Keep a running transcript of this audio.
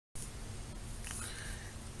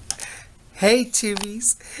Hey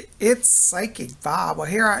Tubies, it's Psychic Bob. Well,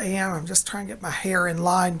 here I am. I'm just trying to get my hair in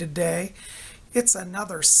line today. It's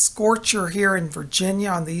another scorcher here in Virginia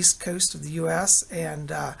on the east coast of the U.S.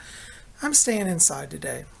 and I'm staying inside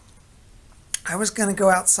today. I was going to go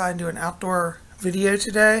outside and do an outdoor video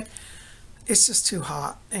today. It's just too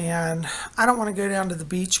hot and I don't want to go down to the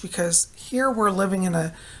beach because here we're living in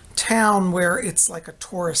a town where it's like a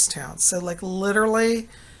tourist town. So like literally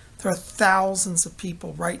there are thousands of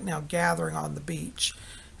people right now gathering on the beach.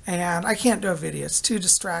 And I can't do a video. It's too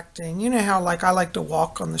distracting. You know how like I like to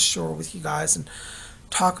walk on the shore with you guys and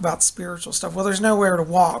talk about spiritual stuff. Well, there's nowhere to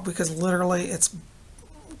walk because literally it's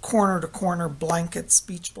corner to corner blankets,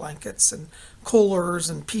 beach blankets and coolers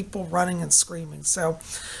and people running and screaming. So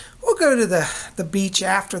we'll go to the beach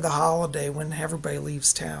after the holiday when everybody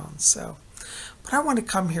leaves town. So, but I want to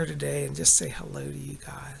come here today and just say hello to you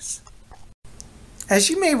guys. As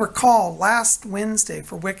you may recall, last Wednesday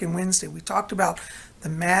for Wiccan Wednesday, we talked about the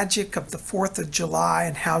magic of the 4th of July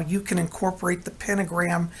and how you can incorporate the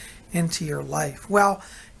pentagram into your life. Well,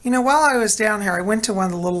 you know, while I was down here, I went to one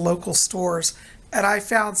of the little local stores and I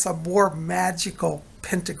found some more magical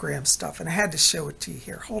pentagram stuff and I had to show it to you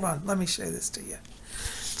here. Hold on, let me show this to you.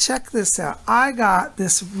 Check this out. I got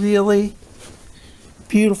this really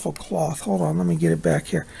beautiful cloth. Hold on, let me get it back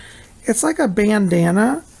here. It's like a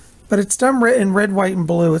bandana, but it's done in red, white, and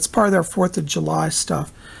blue. It's part of their 4th of July stuff.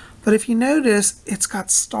 But if you notice, it's got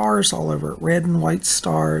stars all over it, red and white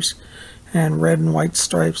stars and red and white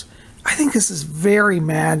stripes. I think this is very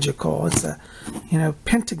magical. It's a, you know,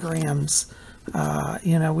 pentagrams,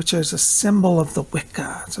 you know, which is a symbol of the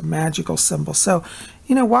Wicca. It's a magical symbol. So,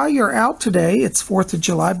 you know, while you're out today, it's 4th of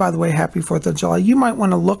July. By the way, happy 4th of July. You might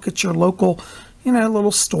want to look at your local, you know,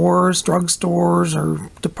 little stores, drugstores, or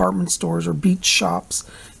department stores, or beach shops,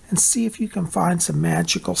 and see if you can find some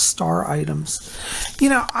magical star items. You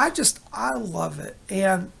know, I love it.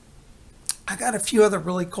 And I got a few other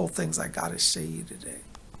really cool things I got to show you today.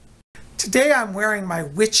 Today I'm wearing my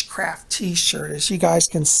witchcraft t-shirt. As you guys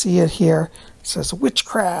can see it here, it says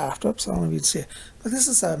witchcraft. Oops, I don't know if you can see it. But this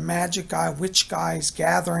is a magic guy, witch guys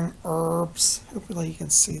gathering herbs. Hopefully you can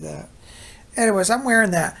see that. Anyways, I'm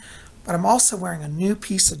wearing that. But I'm also wearing a new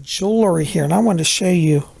piece of jewelry here. And I wanted to show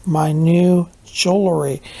you my new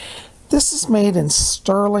jewelry. This is made in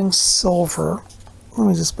sterling silver. Let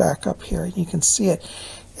me just back up here. You can see it.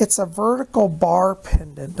 It's a vertical bar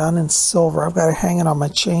pendant done in silver. I've got it hanging on my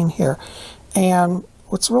chain here. And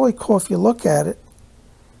what's really cool, if you look at it,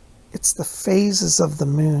 it's the phases of the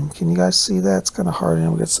moon. Can you guys see that? It's kind of hard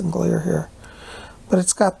to get some glare here. But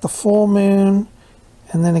it's got the full moon,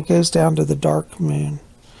 and then it goes down to the dark moon.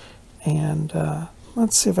 And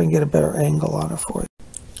let's see if I can get a better angle on it for you.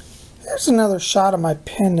 Here's another shot of my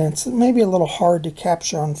pendants. It may be a little hard to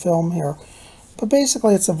capture on film here, but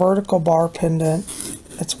basically it's a vertical bar pendant.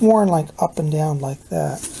 It's worn like up and down like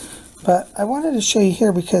that. But I wanted to show you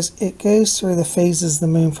here because it goes through the phases of the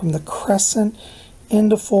moon from the crescent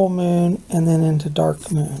into full moon and then into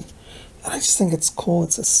dark moon. And I just think it's cool.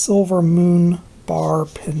 It's a silver moon bar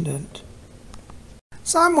pendant.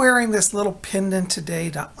 So I'm wearing this little pendant today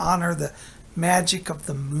to honor the magic of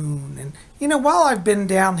the moon. And you know, while I've been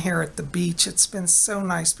down here at the beach, it's been so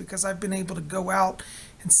nice because I've been able to go out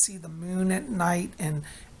and see the moon at night. And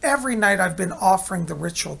every night I've been offering the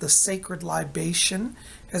ritual, the sacred libation.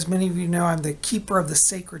 As many of you know, I'm the keeper of the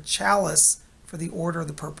sacred chalice for the Order of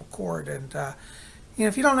the Purple Cord. And you know,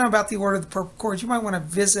 if you don't know about the Order of the Purple Cord, you might want to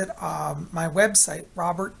visit my website,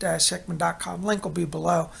 robert-hickman.com. Link will be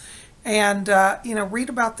below. And, you know, read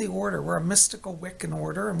about the order. We're a mystical Wiccan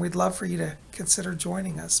order, and we'd love for you to consider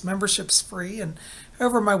joining us. Membership's free, and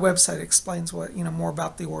over my website explains what, you know, more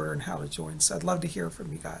about the order and how to join. So I'd love to hear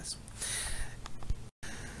from you guys.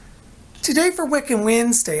 Today for Wiccan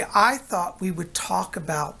Wednesday, I thought we would talk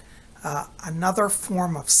about another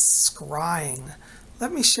form of scrying.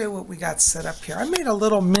 Let me show you what we got set up here. I made a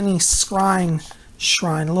little mini scrying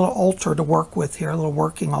shrine, a little altar to work with here, a little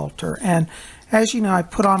working altar. And as you know, I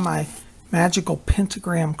put on my magical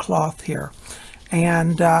pentagram cloth here.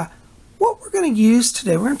 And what we're going to use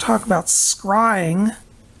today, we're going to talk about scrying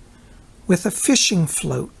with a fishing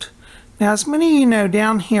float. Now, as many of you know,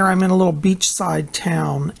 down here I'm in a little beachside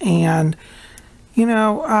town. And, you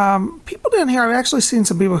know, people down here, I've actually seen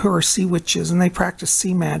some people who are sea witches and they practice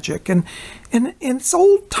sea magic. And it's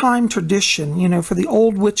old time tradition, you know, for the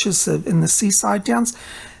old witches in the seaside towns.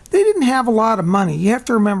 They didn't have a lot of money. You have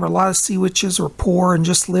to remember a lot of sea witches were poor and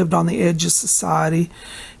just lived on the edge of society.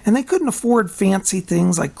 And they couldn't afford fancy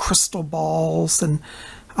things like crystal balls. And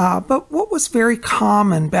but what was very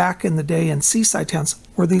common back in the day in seaside towns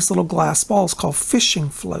were these little glass balls called fishing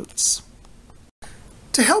floats.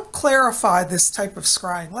 To help clarify this type of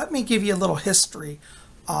scrying, let me give you a little history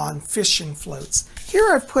on fishing floats.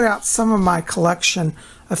 Here I've put out some of my collection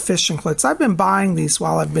of fishing floats. I've been buying these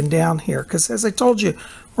while I've been down here because, as I told you,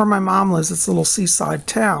 where my mom lives, it's a little seaside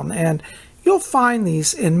town, and you'll find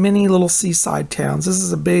these in many little seaside towns. This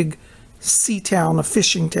is a big sea town, a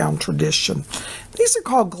fishing town tradition. These are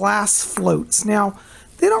called glass floats. Now,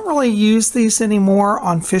 they don't really use these anymore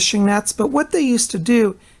on fishing nets, but what they used to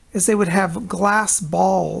do is they would have glass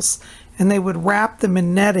balls and they would wrap them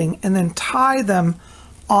in netting and then tie them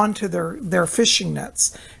onto their fishing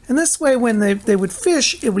nets. And this way, when they would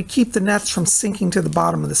fish, it would keep the nets from sinking to the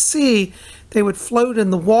bottom of the sea. They would float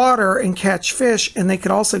in the water and catch fish, and they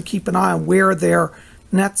could also keep an eye on where their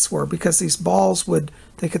nets were because these balls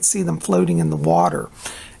they could see them floating in the water.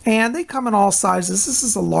 And they come in all sizes. This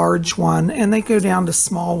is a large one, and they go down to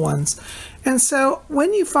small ones. And so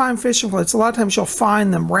when you find fishing floats, a lot of times you'll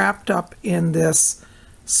find them wrapped up in this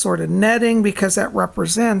sort of netting because that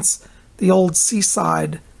represents the old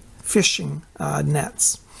seaside fishing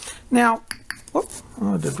nets. Now, whoops, I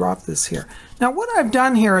wanted to drop this here. Now what I've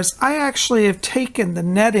done here is I actually have taken the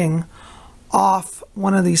netting off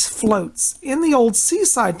one of these floats. In the old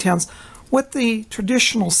seaside towns, what the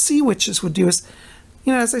traditional sea witches would do is,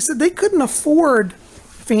 you know, as I said, they couldn't afford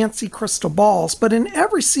fancy crystal balls, but in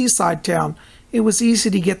every seaside town, it was easy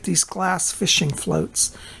to get these glass fishing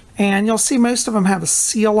floats. And you'll see most of them have a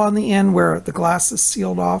seal on the end where the glass is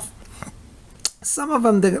sealed off. Some of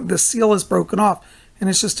them, the seal is broken off and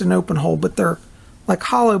it's just an open hole, but they're like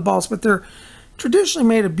hollow balls, but they're traditionally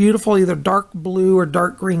made of beautiful either dark blue or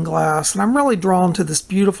dark green glass. And I'm really drawn to this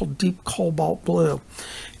beautiful deep cobalt blue.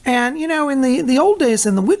 And, you know, in the old days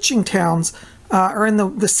in the witching towns, or in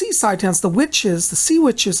the seaside towns, the sea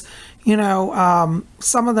witches, you know,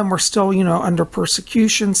 some of them were still, you know, under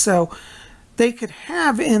persecution. So they could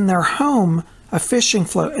have in their home a fishing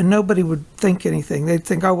float and nobody would think anything. They'd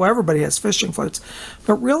think, oh, well, everybody has fishing floats.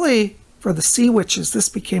 But really, for the sea witches, this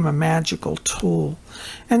became a magical tool.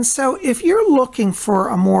 And so if you're looking for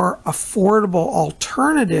a more affordable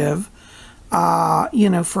alternative, you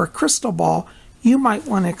know, for a crystal ball, you might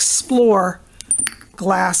want to explore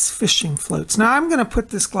glass fishing floats. Now I'm going to put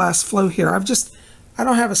this glass float here. I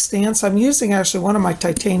don't have a stand, so I'm using actually one of my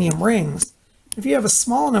titanium rings. If you have a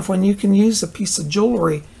small enough one, you can use a piece of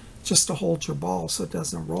jewelry just to hold your ball so it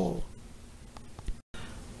doesn't roll.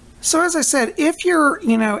 So as I said, if you're,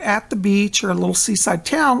 you know, at the beach or a little seaside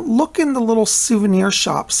town, look in the little souvenir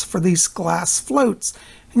shops for these glass floats.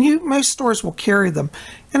 And most stores will carry them.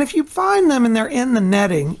 And if you find them and they're in the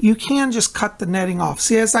netting, you can just cut the netting off.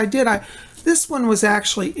 See, as I did, this one was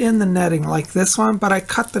actually in the netting like this one, but I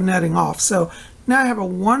cut the netting off. So now I have a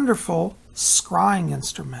wonderful scrying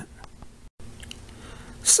instrument.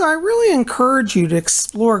 So I really encourage you to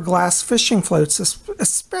explore glass fishing floats,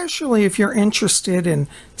 especially if you're interested in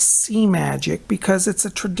sea magic, because it's a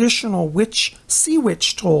traditional sea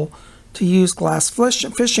witch tool to use glass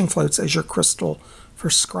fishing floats as your crystal for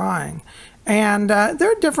scrying. And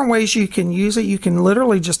there are different ways you can use it. You can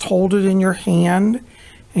literally just hold it in your hand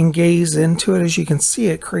and gaze into it. As you can see,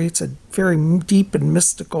 it creates a very deep and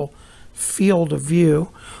mystical field of view.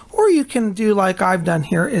 Or you can do like I've done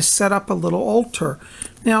here, is set up a little altar.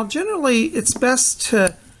 Now generally it's best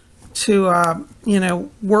to you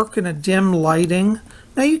know, work in a dim lighting.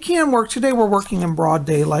 Now you can work, today we're working in broad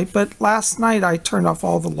daylight, but last night I turned off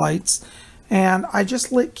all the lights and I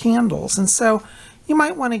just lit candles. And so you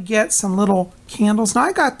might want to get some little candles. Now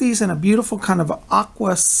I got these in a beautiful kind of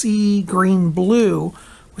aqua sea green blue,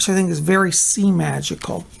 which I think is very sea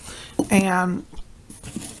magical. And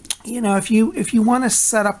you know, if you want to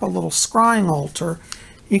set up a little scrying altar,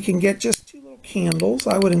 you can get just 2 little candles.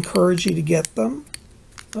 I would encourage you to get them.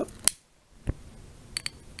 Oh.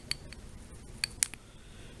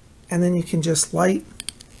 And then you can just light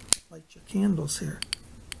your candles here.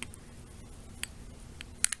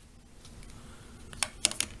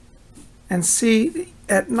 And see,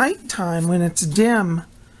 at nighttime when it's dim,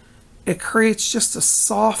 it creates just a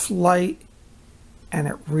soft light and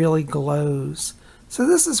it really glows. So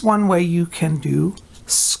this is one way you can do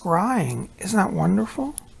scrying. Isn't that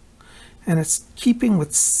wonderful? And it's keeping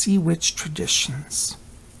with sea witch traditions.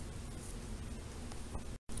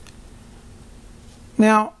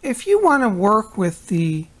 Now, if you want to work with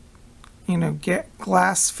the, you know, get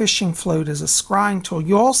glass fishing float as a scrying tool,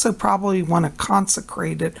 you also probably want to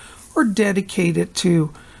consecrate it or dedicate it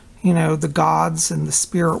to, you know, the gods and the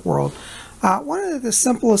spirit world. One of the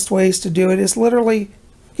simplest ways to do it is literally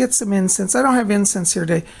get some incense. I don't have incense here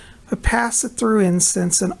today, but pass it through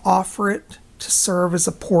incense and offer it to serve as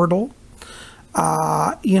a portal.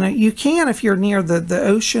 You can, if you're near the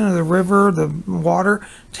ocean or the river, the water,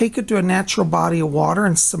 take it to a natural body of water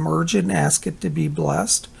and submerge it and ask it to be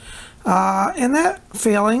blessed. And that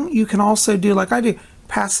failing, you can also do like I do,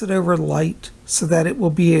 pass it over light so that it will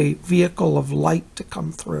be a vehicle of light to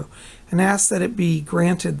come through, and ask that it be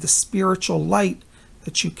granted the spiritual light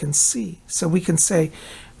that you can see. So we can say,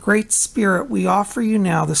 Great Spirit, we offer you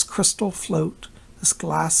now this crystal float, this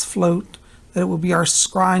glass float, that it will be our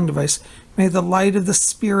scrying device. May the light of the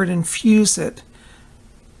Spirit infuse it,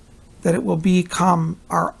 that it will become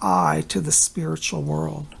our eye to the spiritual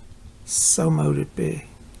world. So mote it be.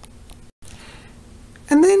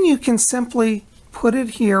 And then you can simply put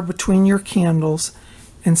it here between your candles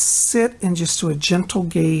and sit and just do a gentle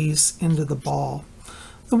gaze into the ball.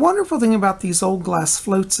 The wonderful thing about these old glass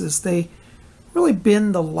floats is they really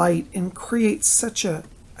bend the light and create such a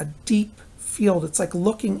deep field. It's like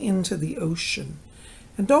looking into the ocean.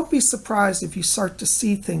 And don't be surprised if you start to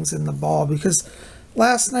see things in the ball, because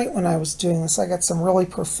last night when I was doing this, I got some really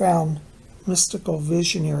profound mystical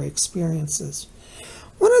visionary experiences.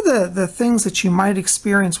 One of the things that you might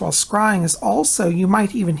experience while scrying is also you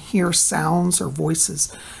might even hear sounds or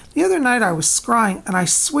voices. The other night I was scrying, and I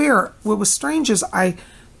swear what was strange is I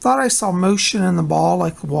thought I saw motion in the ball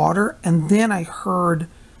like water, and then I heard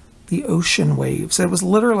the ocean waves. It was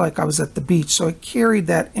literally like I was at the beach, so it carried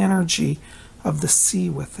that energy of the sea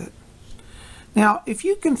with it. Now, if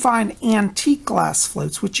you can find antique glass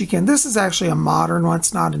floats, which you can, this is actually a modern one,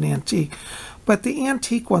 it's not an antique, but the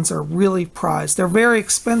antique ones are really prized. They're very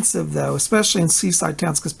expensive though, especially in seaside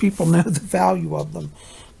towns, because people know the value of them.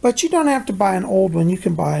 But you don't have to buy an old one, you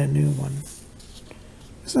can buy a new one.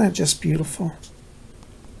 Isn't that just beautiful?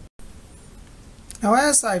 Now,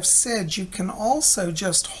 as I've said, you can also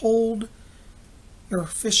just hold your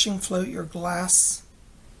fishing float, your glass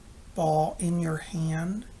ball in your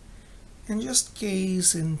hand, and just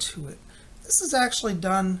gaze into it. This is actually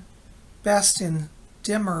done best in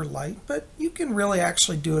dimmer light, but you can really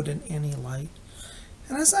actually do it in any light.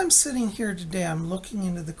 And as I'm sitting here today, I'm looking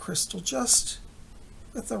into the crystal just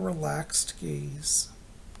with a relaxed gaze.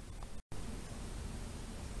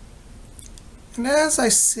 And as I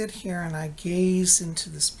sit here and I gaze into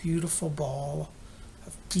this beautiful ball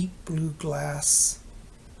of deep blue glass,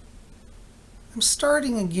 I'm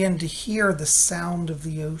starting again to hear the sound of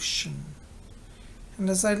the ocean. And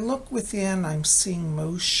as I look within, I'm seeing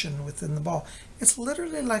motion within the ball. It's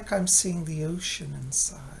literally like I'm seeing the ocean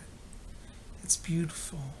inside. It's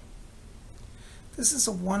beautiful. This is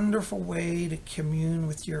a wonderful way to commune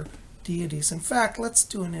with your deities. In fact, let's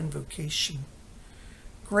do an invocation.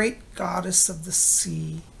 Great Goddess of the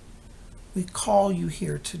sea, we call you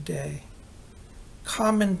here today.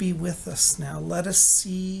 Come and be with us now. Let us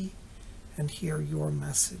see and hear your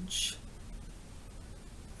message.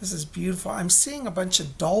 This is beautiful. I'm seeing a bunch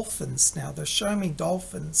of dolphins now. They're showing me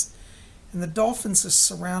dolphins, and the dolphins are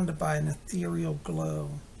surrounded by an ethereal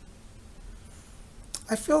glow.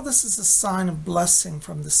 I feel this is a sign of blessing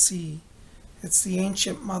from the sea. It's the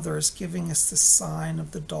ancient mother is giving us the sign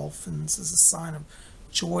of the dolphins as a sign of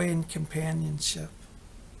joy and companionship.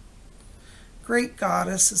 Great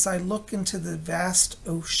Goddess, as I look into the vast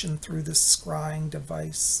ocean through this scrying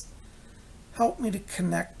device, help me to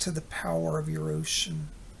connect to the power of your ocean.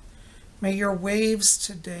 May your waves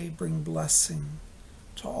today bring blessing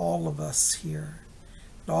to all of us here,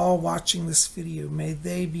 and all watching this video. May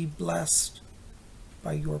they be blessed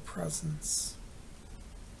by your presence.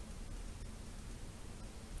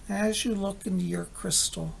 As you look into your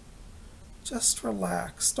crystal, just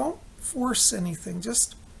relax. Don't force anything.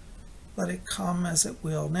 Just let it come as it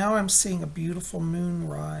will. Now I'm seeing a beautiful moon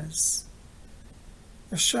rise.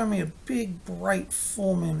 They're showing me a big, bright,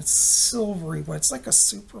 full moon. It's silvery white. It's like a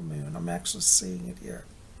super moon. I'm actually seeing it here.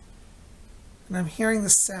 And I'm hearing the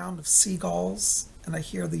sound of seagulls, and I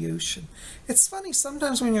hear the ocean. It's funny,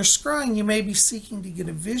 sometimes when you're scrying, you may be seeking to get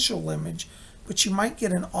a visual image, but you might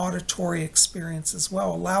get an auditory experience as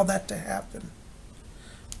well. Allow that to happen.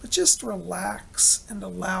 But just relax and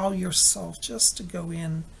allow yourself just to go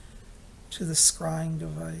in to the scrying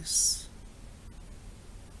device.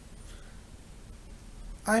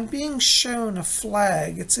 I'm being shown a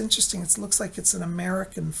flag. It's interesting. It looks like it's an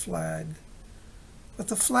American flag. But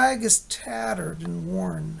the flag is tattered and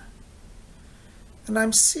worn. And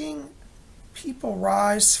I'm seeing people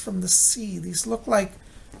rise from the sea. These look like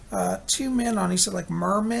two men on each side, like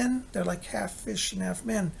mermen. They're like half fish and half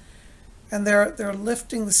men. And they're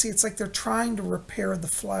lifting the sea. It's like they're trying to repair the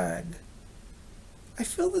flag. I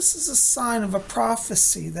feel this is a sign of a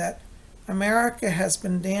prophecy that America has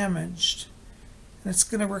been damaged, and it's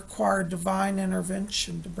going to require divine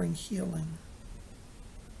intervention to bring healing.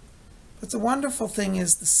 But the wonderful thing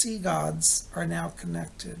is the sea gods are now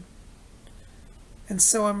connected. And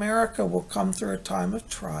so America will come through a time of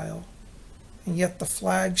trial, and yet the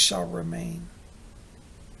flag shall remain.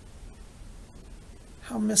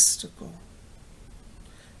 How mystical.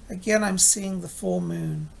 Again, I'm seeing the full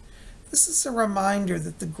moon. This is a reminder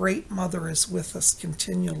that the Great Mother is with us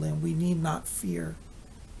continually, and we need not fear.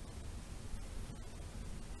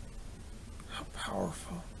 How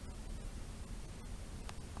powerful.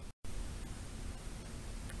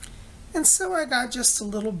 And so I got just a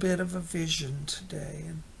little bit of a vision today,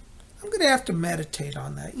 and I'm going to have to meditate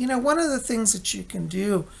on that. You know, one of the things that you can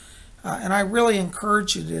do, and I really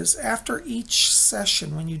encourage it, is after each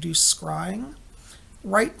session when you do scrying,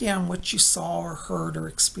 write down what you saw or heard or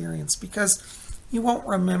experienced, because you won't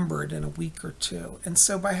remember it in a week or two. And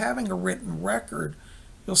so by having a written record,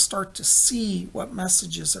 you'll start to see what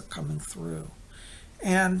messages are coming through.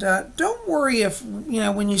 And don't worry if, you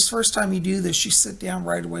know, when you first time you do this, you sit down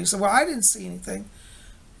right away and say, well, I didn't see anything.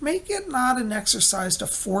 Make it not an exercise to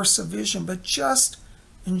force a vision, but just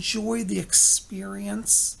enjoy the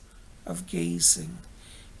experience of gazing.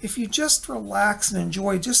 If you just relax and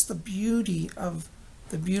enjoy just the beauty of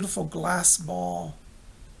the beautiful glass ball,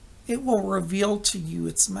 it will reveal to you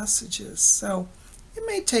its messages. So it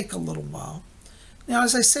may take a little while. Now,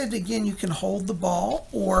 as I said, again, you can hold the ball,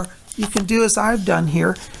 or you can do as I've done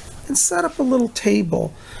here and set up a little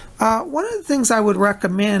table. One of the things I would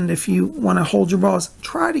recommend if you want to hold your ball is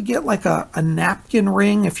try to get like a napkin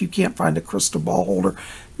ring if you can't find a crystal ball holder.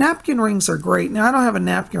 Napkin rings are great. Now, I don't have a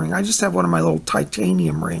napkin ring. I just have one of my little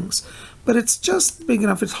titanium rings. But it's just big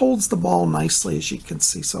enough. It holds the ball nicely, as you can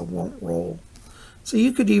see, so it won't roll. So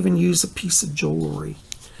you could even use a piece of jewelry.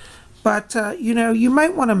 But, you know, you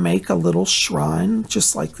might want to make a little shrine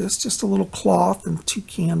just like this, just a little cloth and 2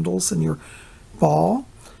 candles in your ball,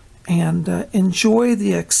 and enjoy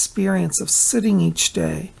the experience of sitting each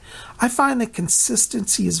day. I find that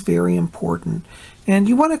consistency is very important, and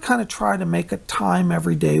you want to kind of try to make a time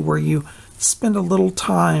every day where you spend a little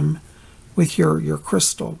time with your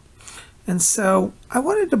crystal. And so I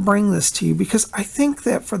wanted to bring this to you because I think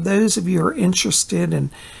that for those of you who are interested in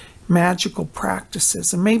magical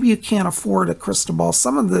practices, and maybe you can't afford a crystal ball.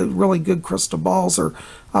 Some of the really good crystal balls are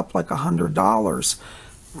up like $100.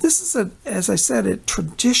 This is, as I said, a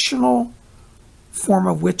traditional form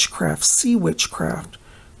of witchcraft, sea witchcraft,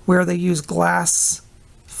 where they use glass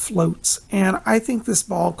floats. And I think this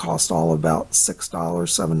ball cost all about $6,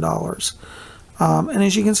 $7. And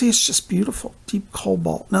as you can see, it's just beautiful, deep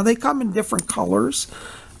cobalt. Now, they come in different colors.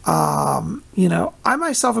 You know, I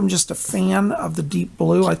myself am just a fan of the deep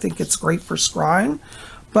blue. I think it's great for scrying.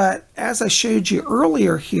 But as I showed you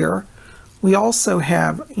earlier here, we also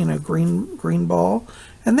have, you know, green ball.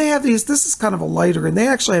 And they have these, this is kind of a lighter, and they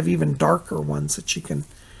actually have even darker ones that you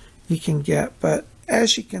can get. But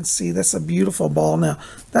as you can see, that's a beautiful ball. Now,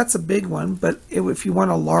 that's a big one, but if you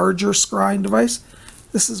want a larger scrying device,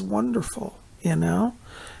 this is wonderful, you know.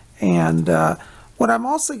 And what I'm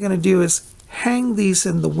also going to do is hang these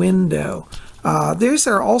in the window. These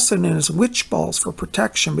are also known as witch balls for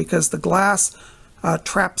protection, because the glass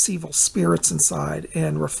traps evil spirits inside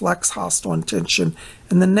and reflects hostile intention.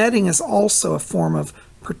 And the netting is also a form of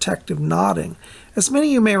protective knotting. As many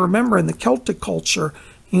of you may remember, in the Celtic culture,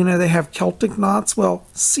 you know, they have Celtic knots. Well,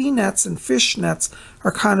 sea nets and fish nets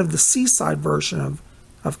are kind of the seaside version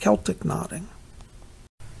of Celtic knotting.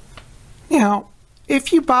 Now,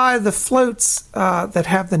 if you buy the floats that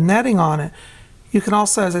have the netting on it, you can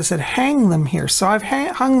also, as I said, hang them here. So I've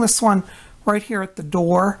hung this one right here at the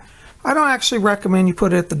door. I don't actually recommend you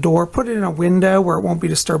put it at the door. Put it in a window where it won't be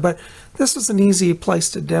disturbed, but this was an easy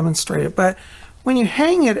place to demonstrate it. But when you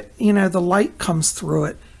hang it, you know, the light comes through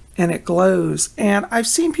it and it glows. And I've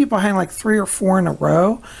seen people hang like 3 or 4 in a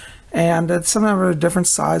row, and some of them are different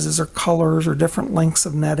sizes or colors or different lengths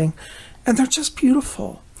of netting, and they're just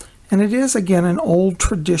beautiful. And it is, again, an old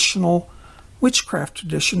traditional witchcraft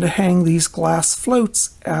tradition to hang these glass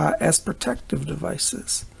floats as protective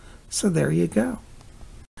devices. So there you go.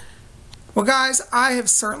 Well, guys, I have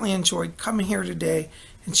certainly enjoyed coming here today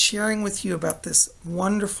and sharing with you about this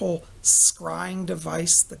wonderful scrying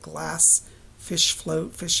device, the glass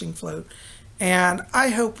fishing float. And I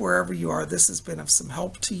hope wherever you are, this has been of some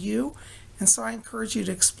help to you. And so I encourage you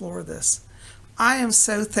to explore this. I am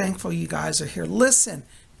so thankful you guys are here. Listen,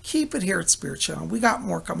 keep it here at Spirit Channel. We got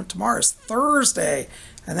more coming. Tomorrow is Thursday,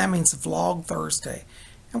 and that means Vlog Thursday.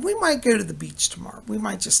 And we might go to the beach tomorrow. We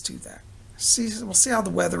might just do that. We'll see how the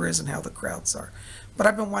weather is and how the crowds are. But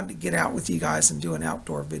I've been wanting to get out with you guys and do an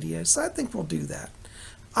outdoor video, so I think we'll do that.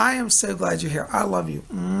 I am so glad you're here. I love you.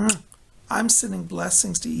 I'm sending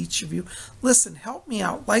blessings to each of you. Listen, help me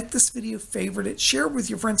out. Like this video, favorite it, share it with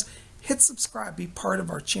your friends. Hit subscribe, be part of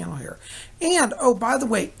our channel here. And, oh, by the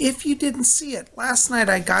way, if you didn't see it, last night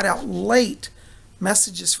I got out late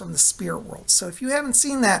messages from the spirit world. So if you haven't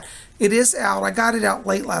seen that, it is out. I got it out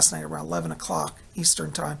late last night around 11 o'clock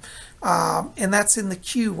Eastern time. And that's in the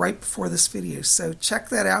queue right before this video. So check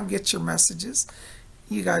that out and get your messages.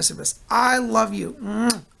 You guys are best. I love you.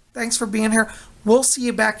 Thanks for being here. We'll see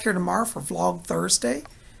you back here tomorrow for Vlog Thursday.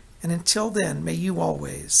 And until then, may you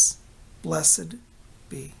always blessed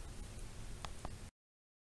be.